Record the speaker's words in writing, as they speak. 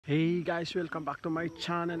Hey guys, welcome back to my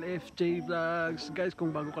channel FJ Vlogs. Guys,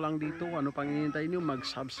 kung bago ka lang dito, ano pang hinihintay nyo,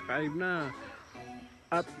 mag-subscribe na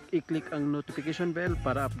at i-click ang notification bell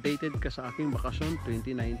para updated ka sa aking bakasyon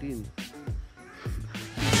 2019.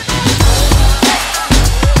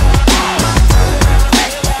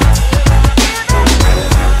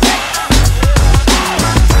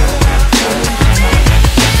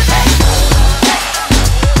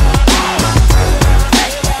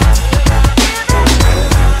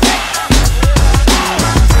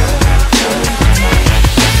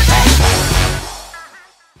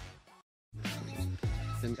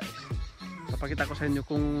 Yan guys, papakita ko sa inyo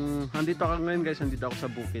kung nandito ako ngayon guys. Nandito ako sa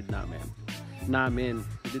bukid namin.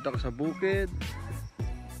 Nandito ako sa bukid,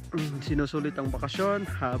 sinusulit ang bakasyon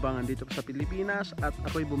habang nandito pa sa Pilipinas, at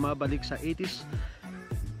ako'y bumabalik sa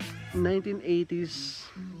 1980s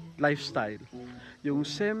lifestyle. Yung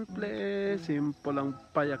simple lang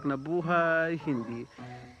payak na buhay, hindi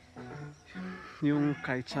yung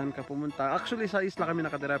kahit saan ka pumunta. Actually sa isla kami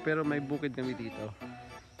nakatira pero may bukid kami dito.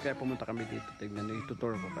 Kaya pumunta kami dito, tignan nyo,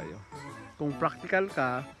 itutur ko kayo. Kung practical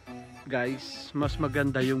ka, guys, mas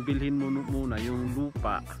maganda yung bilhin mo muna yung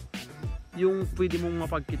lupa. Yung pwede mong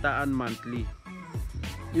mapagkitaan monthly.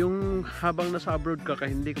 Yung habang nasa abroad ka, kaya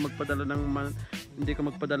hindi ka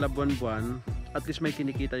magpadala buwan-buwan, at least may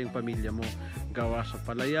kinikita yung pamilya mo. Gawa sa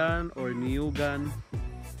Palayan or Niyugan.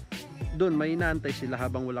 Doon may inaantay sila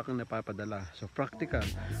habang wala kang napapadala. So practical.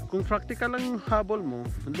 Kung practical lang habol mo,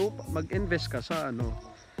 lupa, mag-invest ka sa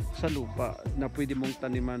sa lupa na pwede mong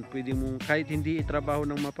taniman, pwede mong kahit hindi itrabaho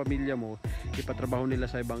ng mga pamilya mo, ipatrabaho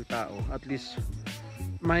nila sa ibang tao, at least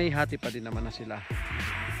may hati pa din naman na sila.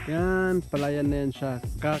 Yan, palayan na yan siya,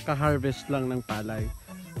 kaka-harvest lang ng palay.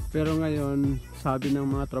 Pero ngayon, sabi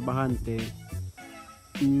ng mga trabahante,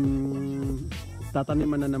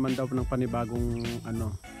 tataniman na naman daw ng panibagong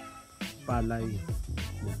palay.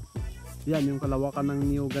 Yan, yung kalawakan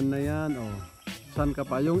ng niyugan na yan, saan ka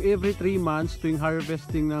pa? Yung every 3 months tuwing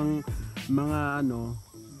harvesting ng mga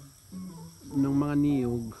ng mga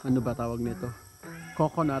niyog, ano ba tawag nito?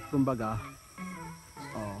 Coconut, kumbaga.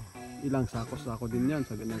 Ilang sako din yan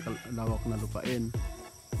sa ganyang lawak na lupain.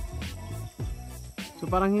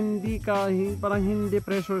 So parang hindi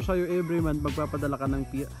pressure sa iyo every month magpapadala ka ng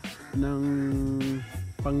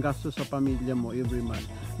panggastos sa pamilya mo every month.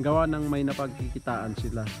 Gawa ng may napagkikitaan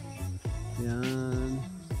sila. Yan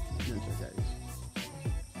siya guys.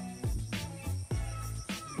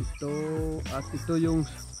 Ito yung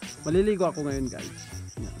maliligo ako ngayon guys.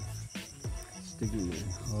 Yan. Tignan niyo.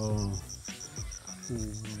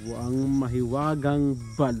 Ang mahiwagang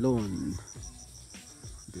balon.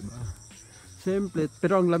 Diba? Simple,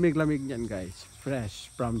 pero ang lamig-lamig niyan guys.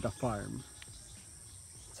 Fresh from the farm.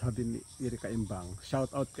 Sabi ni Erika Imbang.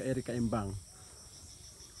 Shout out kay Erika Imbang.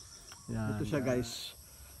 Yan. Ito siya guys.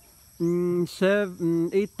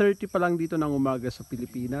 8:30 pa lang dito ng umaga sa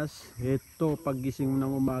Pilipinas. Ito, paggising mo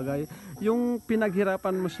ng umaga, yung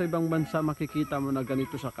pinaghirapan mo sa ibang bansa, makikita mo na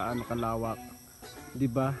ganito sa kalawak, di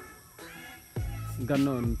ba?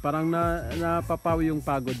 Ganon, parang napapawi yung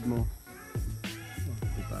pagod mo,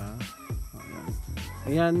 di ba?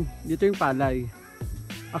 Ayan, dito yung palay.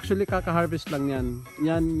 Actually kaka-harvest lang yan.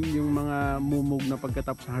 Yan yung mga mumug na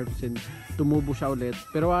pagkatapos sa harvestin, tumubo siya ulit.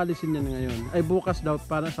 Pero alisin yan ngayon. Ay bukas daw,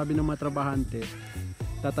 para sabi ng mga trabahante,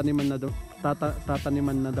 tataniman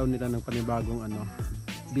na daw nila ng panibagong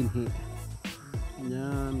binhi.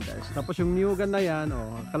 Yan guys. Tapos yung niyugan na yan,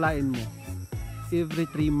 kalain mo. Every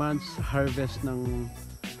 3 months harvest ng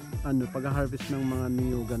pag-harvest ng mga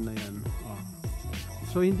niyugan na yan.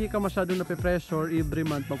 So hindi ka masyado nape-pressure every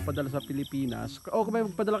month magpadala sa Pilipinas. O kung may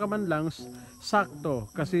magpadala ka man lang,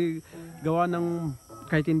 sakto. Kasi gawa ng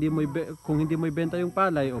kahit kung hindi mo ibenta yung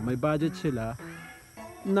palay, may budget sila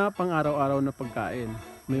na pang araw-araw na pagkain.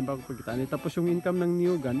 May pagkitaan. Tapos yung income ng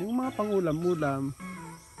niyugan, yung mga pangulam-ulam.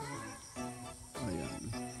 Ayan.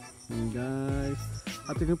 Guys.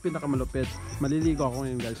 At yung pinakamalupit, maliligo ako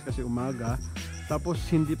ngayon guys kasi umaga. Tapos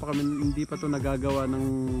hindi pa to nagagawa ng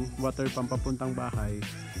water pump papuntang bahay.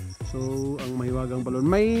 So ang mahiwagang balon,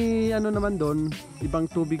 may naman doon, ibang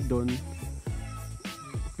tubig doon.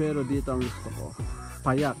 Pero dito ang gusto ko,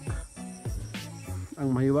 payak.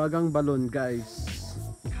 Ang mahiwagang balon guys.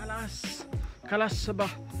 Kalas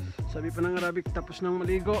ba? Sabi pa ng Arabic tapos ng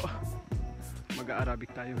maligo.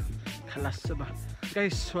 Mag-Arabic tayo. Kalas ba?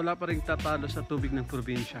 Guys, wala pa ring tatalo sa tubig ng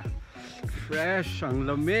probinsya. Fresh, ang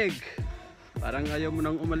lamig. Parang ayaw mo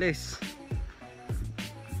nang umalis.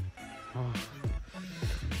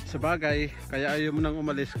 Sa bagay, kaya ayaw mo nang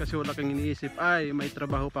umalis kasi wala kang iniisip, ay may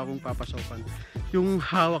trabaho pa akong papasokan. Yung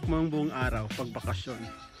hawak mo ang buong araw pag bakasyon.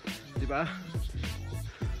 Di ba?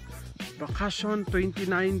 Vacation 29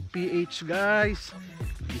 PH guys.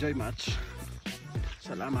 Enjoy much.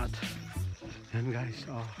 Salamat. Yan guys.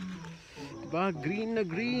 Oh. Diba? Green na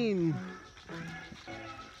green.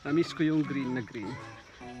 Na-miss ko yung green na green.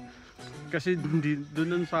 Kasi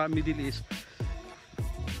doon sa Middle East,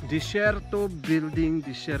 desierto building,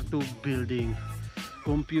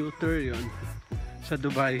 computer yon sa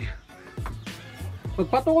Dubai.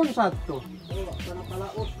 Pagpatungon sa ito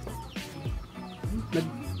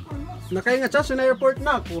nakaingat siya sa airport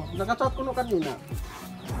na ako, nakachat ko no kanina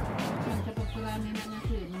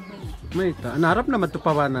may ta, narap naman ito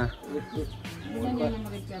pa na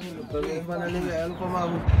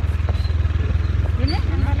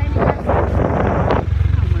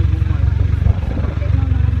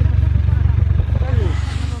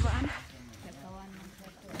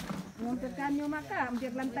kanyo maka,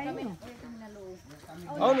 ambil lantai mo.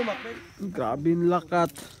 Oh, lumakit. Grabe yung lakat.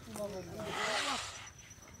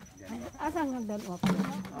 Asa nga dalok?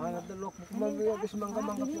 Nadalok mo kumabiyag is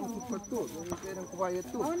mangga-mangga po support to. Perang kuwayat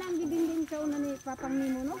to. Oh, nang gidinding sa una ni papang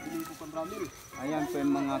nimo no? Ayan po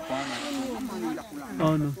yung mga kuwan.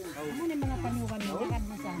 Oh no. Amo ni mga kanyugan mo, kad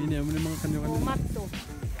mo sa. Ini amo ni mga kanyugan. Umat to.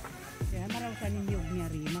 Kaya maraw sa ninyog niya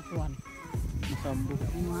ri makuan. Masambo.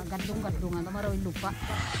 Mga gadong-gadongan maraw yung lupa.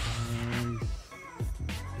 Nice.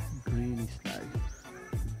 Green is life.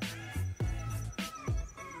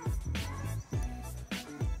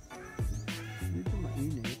 Dito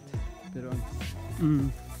mainit. Pero Ang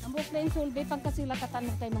buhok na yung sulbe pagkasila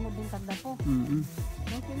katanong tayo mangudong tagda po. Nung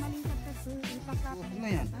kumalingkat ka sa ipakat. Ano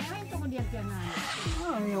yan? Ay, ito ko diyan kaya nga.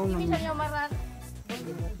 Ayaw Ibig naman. niyo marat.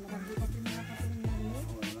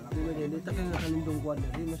 Dito kayo nakalindong kuwan na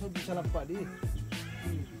rin. Masod sa lapa di.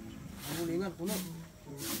 Mulingan puno.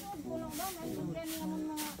 Kulong ba? Naisundan naman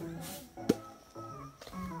mga...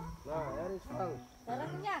 Nah, yari sang.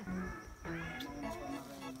 Tarang niya.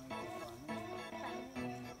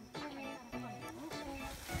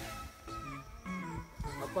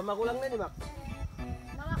 Magpamagulang na ni Mac.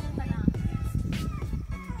 Makakita na.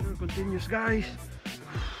 continuous guys.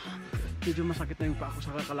 Medyo masakit na yung pa ako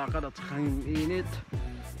sa kakalakad at saka yung init.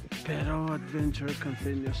 Pero adventure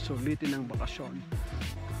continues. Sulitin ang bakasyon.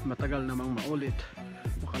 Matagal namang maulit.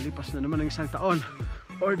 Makalipas na naman ng 1 taon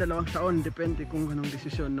or 2 taon, depende kung anong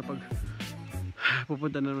desisyon na pag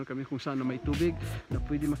pupunta na naman kami kung saan na may tubig na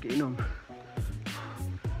pwede makiinom.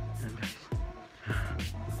 Yan guys.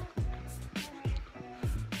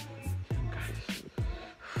 Yan guys.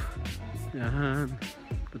 Yan.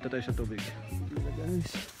 Punta tayo sa tubig. Yan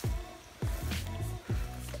guys.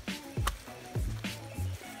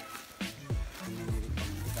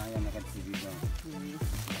 Kaya nakatibig ba?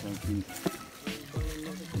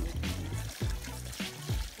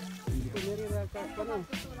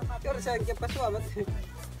 Pero sa akin paswa ba't?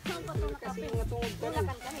 Kasi nga tungod ka lang.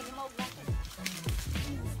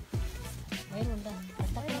 Mayroon da.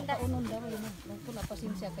 Takong kaunon daw yun. Nagpo na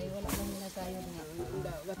pasensya kayo wala nang minasayo nga.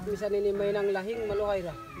 Ba't minsan may nang lahing maluhay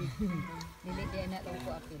ra? Dili di na daw ko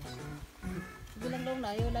apil. Bilang daw na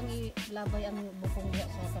ayo lang ilabay ang bukong niya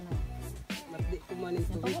sa kanang. Ba't di kumanin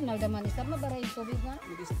Ang tubig? pagod nagdaman isar mabaray tubig nga.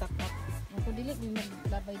 Mag-stack up. Ang dili mi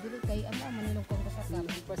maglabay dili kay ano manilong kong kasakal.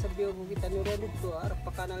 Pasabiyo mo kita ni Rodit to, harap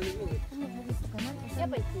pa kanal ninyo eh. Ano bugit ka man? Usa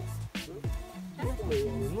ba ito?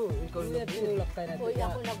 Ikaw na pinulak tayo natin. Oy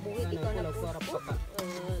ako nagbuhit ikaw na po. Harap pa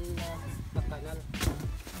kanal.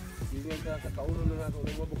 Hindi ka kakaulo na ako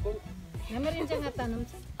ng mabukong. Namarin siya nga tanom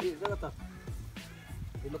siya. Hindi, nakata.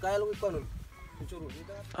 Hindi makayalong ikaw nun. Kutsuro, hindi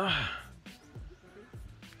ka.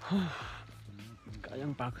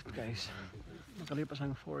 Kayang pagod guys. Nakalipas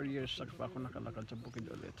ang 4 years saka pa ako nakalakad sa bukid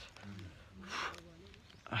ulit.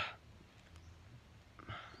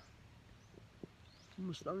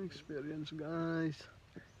 Kumusta ang experience guys?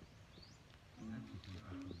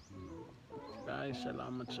 Guys,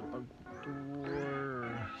 salamat sa pag-tour.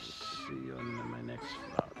 See you on my next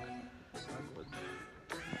vlog. Pagod.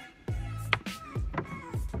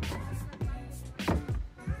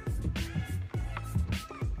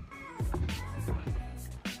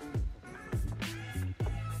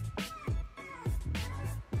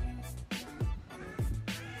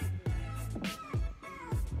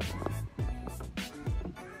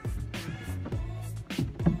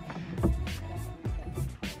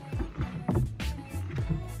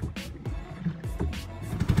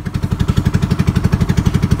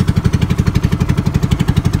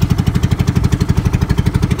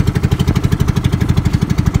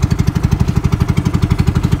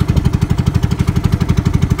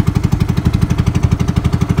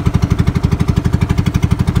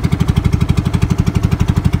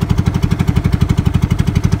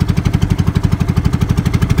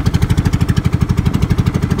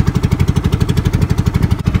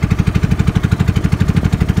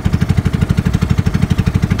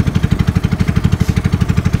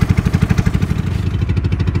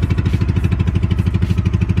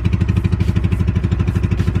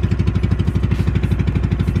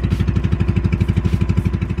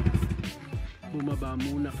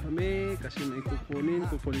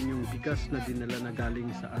 bigas na dinala na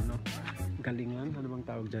galing sa ano, galingan, ano bang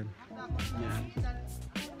tawag dyan? Yan.